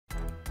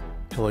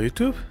Hello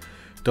YouTube.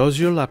 Does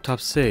your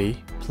laptop say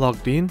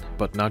plugged in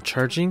but not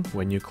charging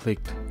when you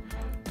clicked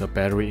the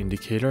battery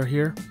indicator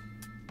here?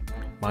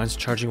 Mine's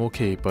charging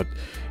okay, but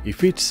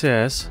if it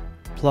says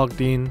plugged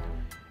in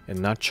and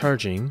not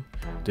charging,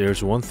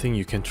 there's one thing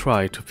you can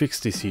try to fix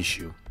this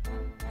issue.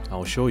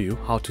 I'll show you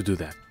how to do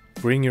that.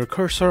 Bring your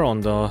cursor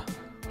on the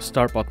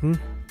start button,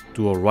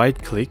 do a right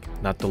click,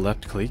 not the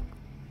left click.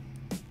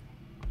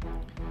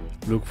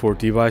 Look for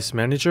device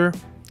manager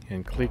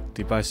and click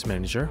device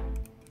manager.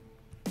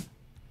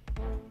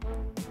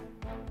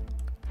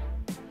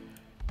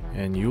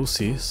 And you'll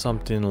see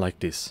something like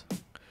this.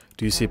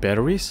 Do you see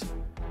batteries?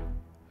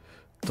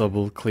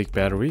 Double click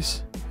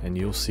batteries and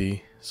you'll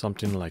see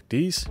something like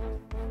these.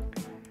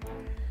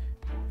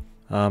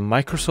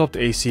 Microsoft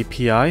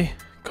ACPI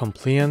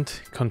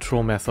compliant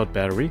control method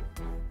battery.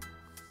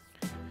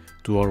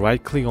 Do a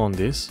right click on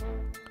this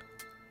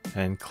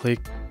and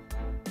click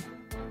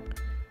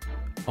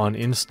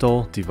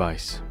uninstall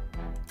device.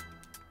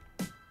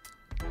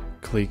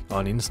 Click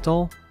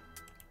uninstall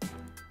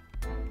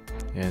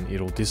and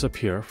it'll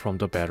disappear from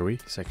the battery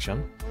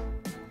section.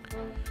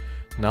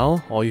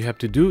 Now all you have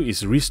to do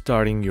is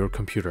restarting your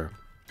computer.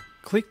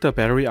 Click the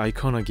battery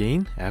icon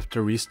again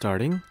after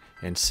restarting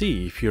and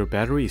see if your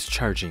battery is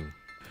charging.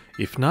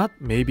 If not,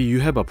 maybe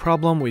you have a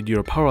problem with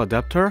your power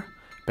adapter,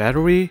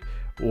 battery,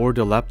 or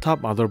the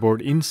laptop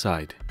motherboard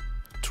inside.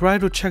 Try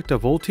to check the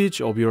voltage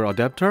of your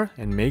adapter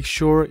and make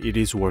sure it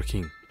is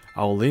working.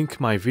 I'll link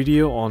my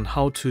video on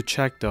how to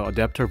check the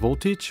adapter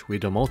voltage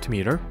with a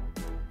multimeter.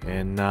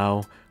 And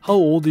now, how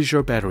old is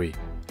your battery?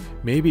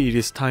 Maybe it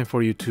is time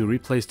for you to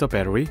replace the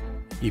battery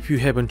if you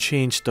haven't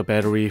changed the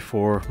battery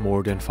for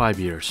more than 5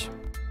 years.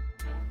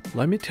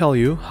 Let me tell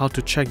you how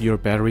to check your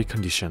battery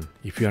condition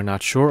if you are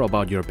not sure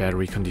about your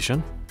battery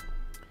condition.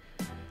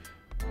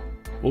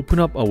 Open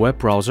up a web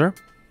browser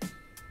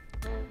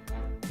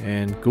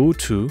and go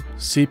to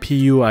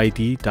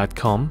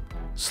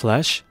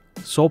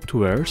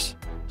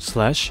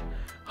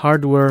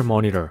cpuid.com/softwares/hardware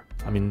monitor.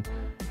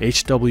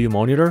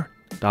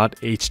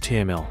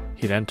 hwmonitor.html.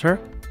 Hit enter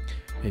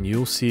and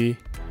you'll see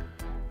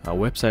a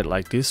website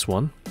like this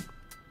one.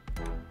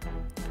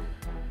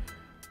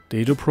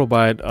 They do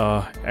provide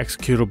a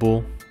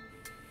executable.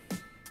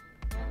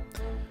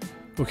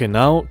 Okay,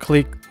 now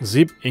click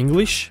zip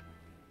English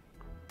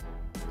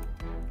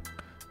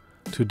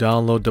to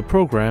download the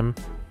program.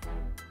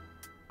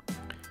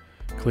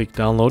 Click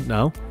download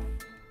now.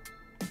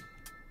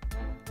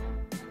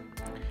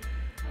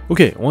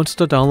 Okay, once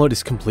the download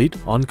is complete,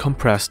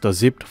 uncompress the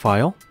zipped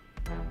file.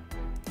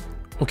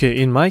 Okay,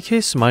 in my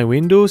case, my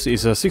Windows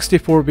is a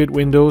 64-bit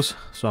Windows,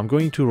 so I'm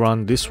going to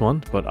run this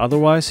one. But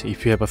otherwise,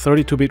 if you have a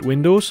 32-bit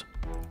Windows,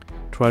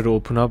 try to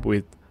open up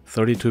with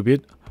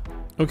 32-bit.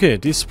 Okay,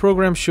 this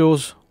program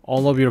shows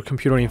all of your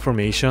computer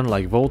information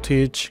like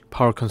voltage,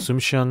 power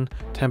consumption,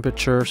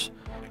 temperatures,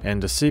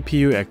 and the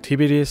CPU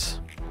activities.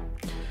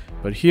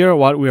 But here,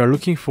 what we are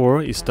looking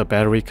for is the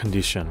battery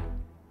condition.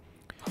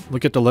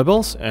 Look at the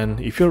levels, and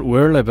if your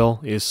wear level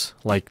is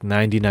like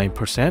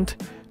 99%,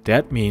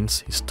 that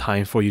means it's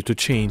time for you to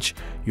change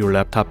your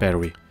laptop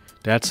battery.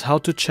 That's how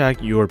to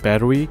check your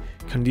battery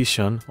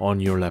condition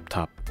on your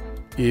laptop.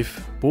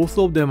 If both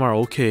of them are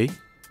okay,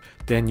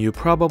 then you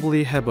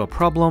probably have a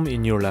problem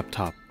in your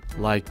laptop,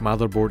 like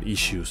motherboard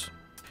issues.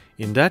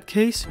 In that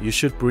case, you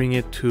should bring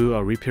it to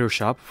a repair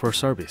shop for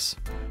service.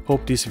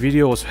 Hope this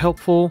video was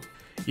helpful.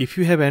 If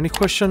you have any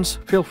questions,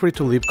 feel free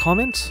to leave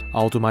comments.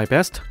 I'll do my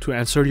best to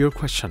answer your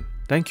question.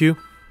 Thank you.